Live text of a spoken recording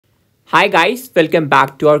Hi guys, welcome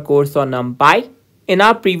back to our course on NumPy. In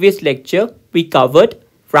our previous lecture, we covered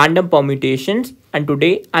random permutations and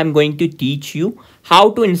today I'm going to teach you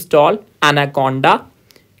how to install Anaconda,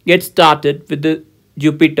 get started with the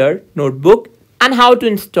Jupyter Notebook and how to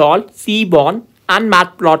install Seaborn and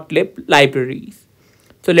Matplotlib libraries.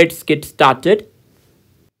 So let's get started.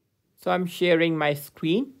 So I'm sharing my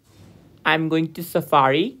screen. I'm going to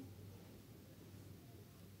Safari.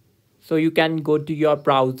 So you can go to your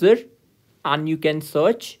browser and you can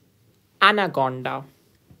search Anaconda.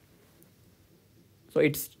 So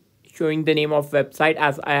it's showing the name of website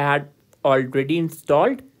as I had already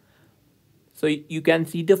installed. So you can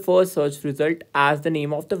see the first search result as the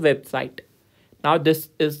name of the website. Now this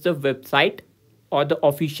is the website or the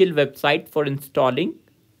official website for installing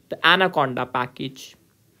the Anaconda package.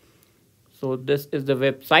 So this is the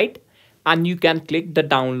website and you can click the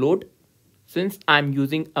download. Since I'm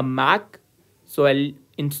using a Mac, so I'll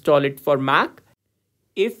install it for Mac.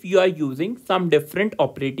 If you are using some different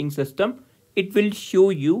operating system, it will show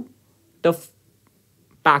you the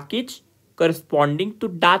package corresponding to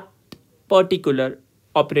that particular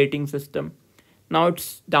operating system. Now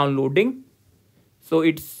it's downloading. So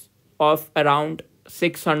it's of around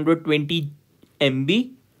 620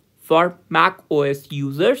 MB for Mac OS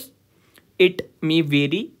users. It may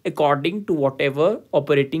vary according to whatever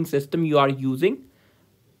operating system you are using.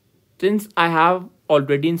 Since I have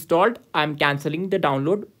already installed, I'm cancelling the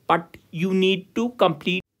download, but you need to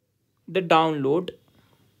complete the download.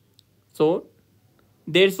 So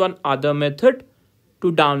there's one other method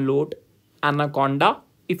to download Anaconda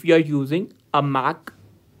if you are using a Mac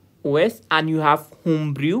OS and you have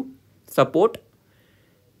Homebrew support.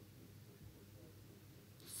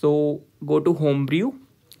 So go to Homebrew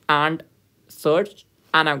and search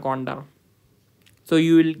Anaconda. So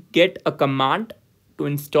you will get a command to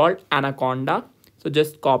install Anaconda. So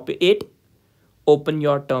just copy it, open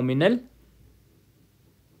your terminal.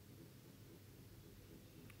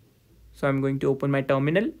 So I'm going to open my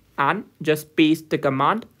terminal and just paste the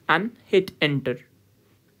command and hit enter.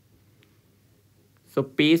 So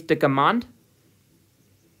paste the command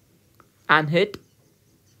and hit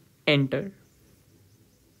enter.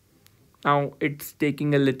 Now it's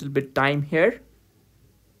taking a little bit time here.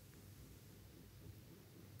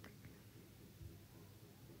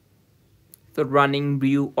 So running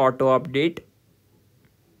view auto update.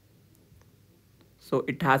 So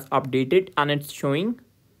it has updated and it's showing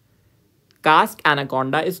Cask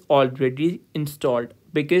Anaconda is already installed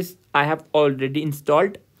because I have already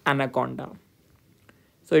installed Anaconda.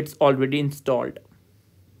 So it's already installed.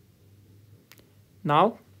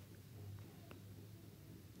 Now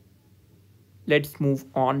let's move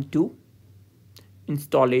on to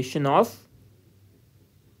installation of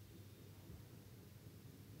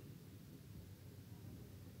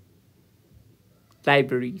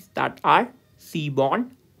libraries that are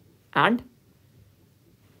Seaborn and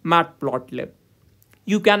Matplotlib.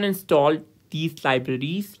 You can install these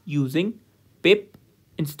libraries using pip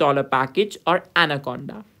installer package or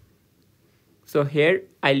Anaconda. So here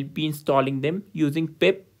I'll be installing them using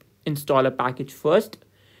pip installer package first.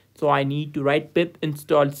 So I need to write pip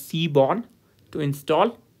install Seaborn to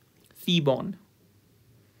install Seaborn.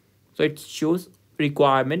 So it shows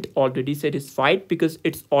requirement already satisfied because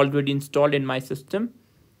it's already installed in my system.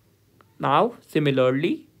 Now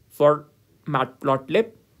similarly for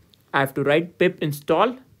Matplotlib, I have to write pip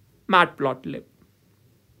install Matplotlib.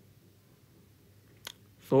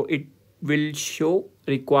 So it will show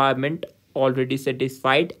requirement already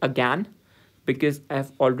satisfied again because I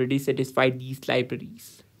have already satisfied these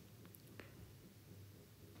libraries.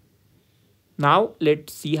 Now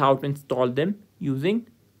let's see how to install them using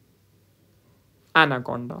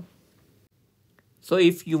Anaconda. So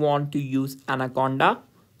if you want to use Anaconda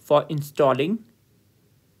for installing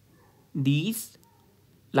these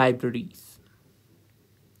libraries,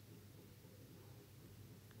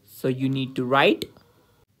 so you need to write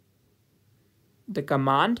the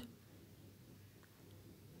command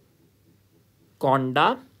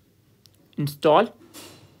conda install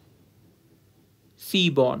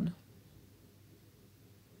Seaborn,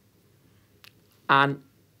 and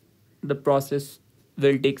the process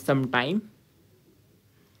will take some time.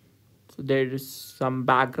 So there is some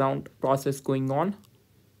background process going on.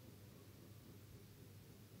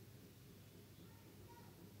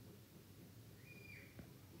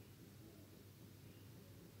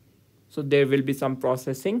 So there will be some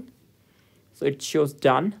processing. So it shows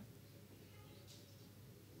done.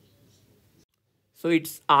 So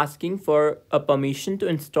it's asking for a permission to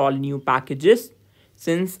install new packages.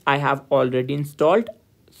 Since I have already installed,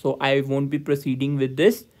 so I won't be proceeding with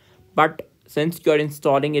this. But since you are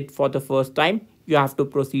installing it for the first time, you have to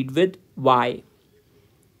proceed with Y.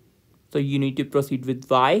 So you need to proceed with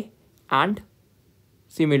Y, and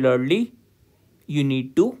similarly, you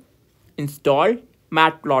need to install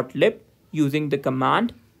Matplotlib using the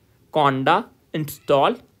command conda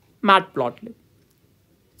install Matplotlib.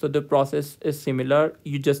 So the process is similar.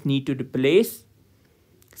 You just need to replace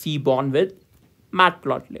Cborn with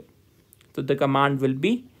Matplotlib. So the command will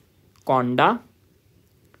be conda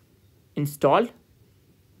install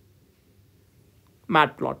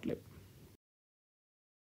Matplotlib.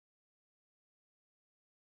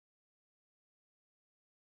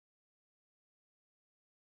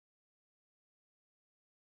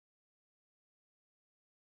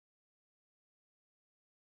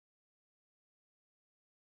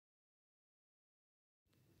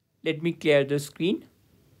 Let me clear the screen.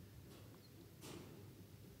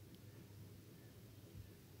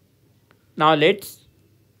 Now let's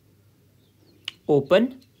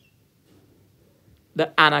open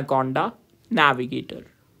the Anaconda navigator.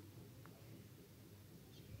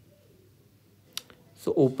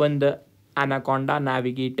 So open the Anaconda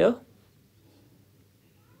navigator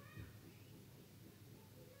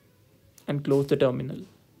and close the terminal.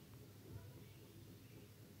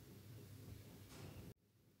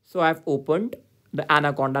 So I've opened the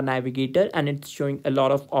Anaconda navigator and it's showing a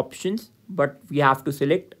lot of options, but we have to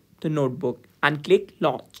select the notebook and click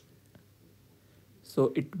launch.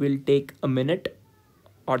 So it will take a minute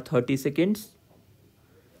or 30 seconds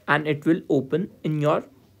and it will open in your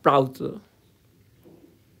browser.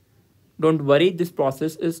 Don't worry, this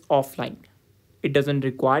process is offline. It doesn't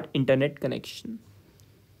require internet connection.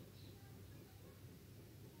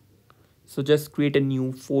 So just create a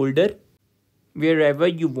new folder wherever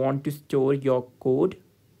you want to store your code.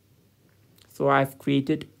 So I've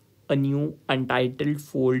created a new untitled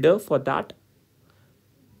folder for that.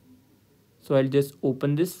 So I'll just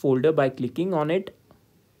open this folder by clicking on it.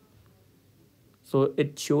 So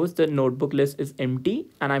it shows the notebook list is empty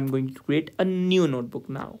and I'm going to create a new notebook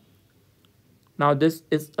now. Now this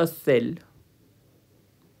is a cell.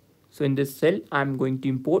 So in this cell, I'm going to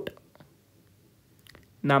import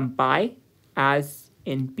NumPy as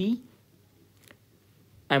NP.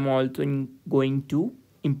 I'm also going to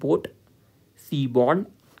import Cborn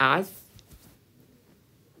as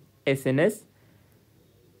SNS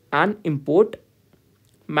and import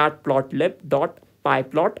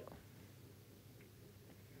matplotlib.pyplot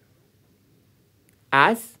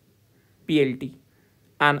as PLT,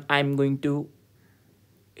 and I'm going to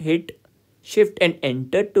hit Shift and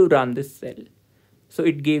Enter to run this cell. So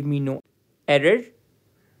it gave me no error.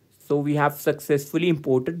 So we have successfully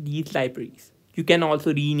imported these libraries. You can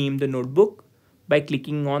also rename the notebook by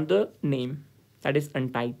clicking on the name, that is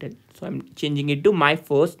untitled. So I'm changing it to my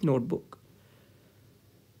first notebook.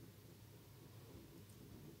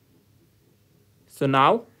 So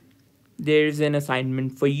now there is an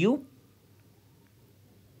assignment for you.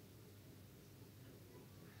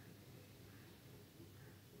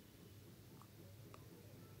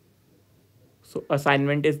 So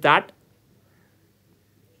assignment is that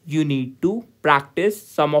you need to practice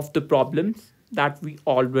some of the problems that we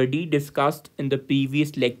already discussed in the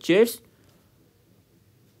previous lectures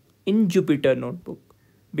in Jupyter Notebook.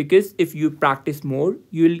 Because if you practice more,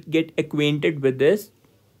 you'll get acquainted with this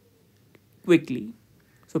quickly.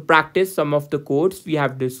 So practice some of the codes we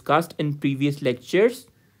have discussed in previous lectures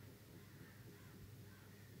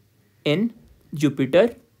in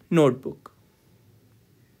Jupyter Notebook.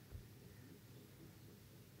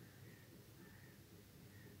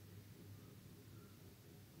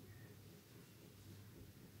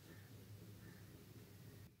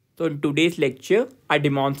 So in today's lecture, I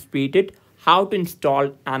demonstrated how to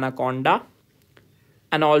install Anaconda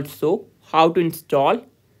and also how to install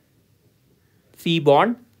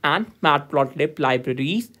Cborn and Matplotlib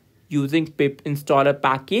libraries using pip installer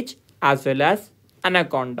package as well as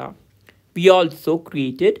Anaconda. We also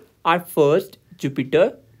created our first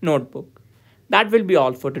Jupyter Notebook. That will be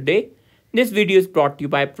all for today. This video is brought to you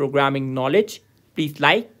by Programming Knowledge. Please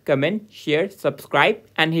like, comment, share, subscribe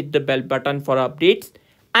and hit the bell button for updates.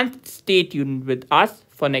 And stay tuned with us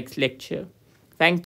for next lecture. Thank you.